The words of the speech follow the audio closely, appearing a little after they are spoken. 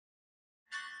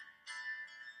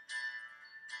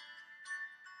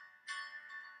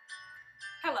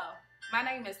My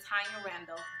name is Tanya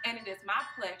Randall, and it is my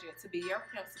pleasure to be your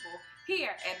principal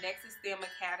here at NEXUS STEM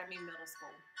Academy Middle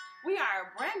School. We are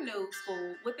a brand new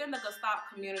school within the Gestalt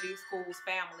Community Schools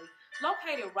family,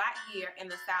 located right here in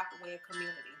the Southwind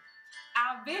community.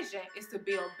 Our vision is to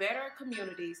build better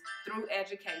communities through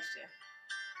education.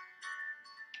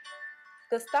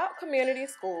 Gestalt Community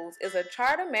Schools is a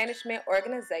charter management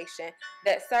organization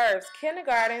that serves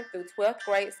kindergarten through 12th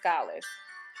grade scholars.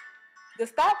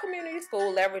 Gestalt Community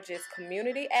School leverages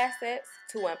community assets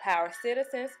to empower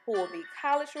citizens who will be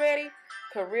college ready,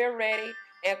 career ready,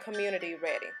 and community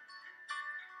ready.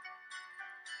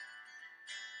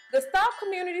 Gestalt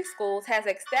Community Schools has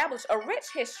established a rich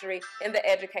history in the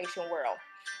education world.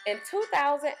 In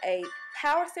 2008,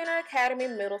 Power Center Academy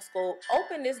Middle School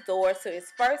opened its doors to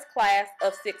its first class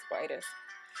of 6th graders.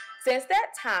 Since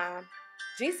that time,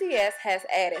 GCS has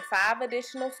added 5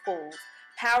 additional schools: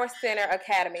 Power Center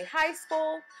Academy High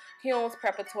School, Humes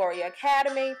Preparatory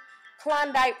Academy,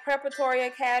 Klondike Preparatory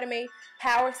Academy,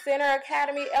 Power Center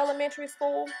Academy Elementary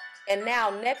School, and now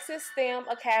NEXUS STEM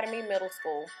Academy Middle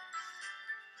School.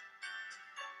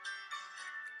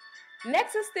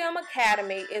 NEXUS STEM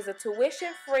Academy is a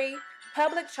tuition-free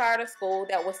public charter school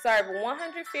that will serve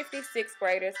 150 sixth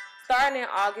graders starting in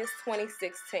August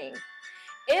 2016.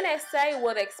 NSA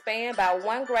will expand by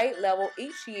 1 grade level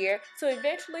each year to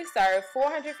eventually serve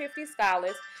 450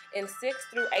 scholars in 6th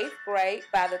through 8th grade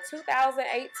by the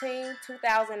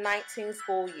 2018-2019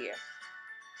 school year.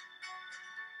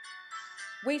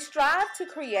 We strive to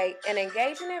create an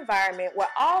engaging environment where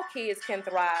all kids can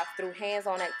thrive through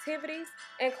hands-on activities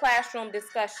and classroom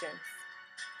discussions.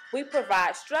 We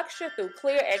provide structure through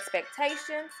clear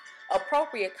expectations,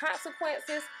 appropriate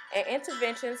consequences, and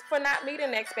interventions for not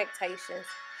meeting expectations,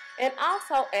 and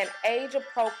also an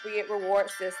age-appropriate reward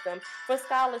system for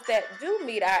scholars that do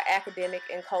meet our academic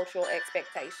and cultural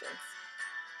expectations.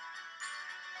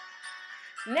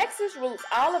 NEXUS roots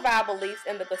all of our beliefs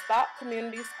in the Gestalt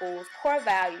Community Schools' core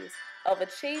values of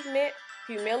achievement,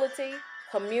 humility,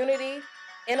 community,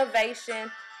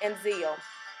 innovation, and zeal.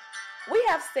 We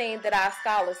have seen that our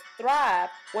scholars thrive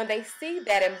when they see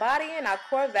that embodying our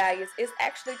core values is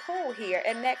actually cool here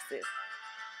at NEXUS.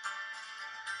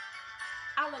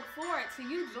 I look forward to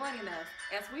you joining us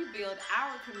as we build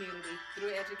our community through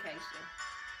education.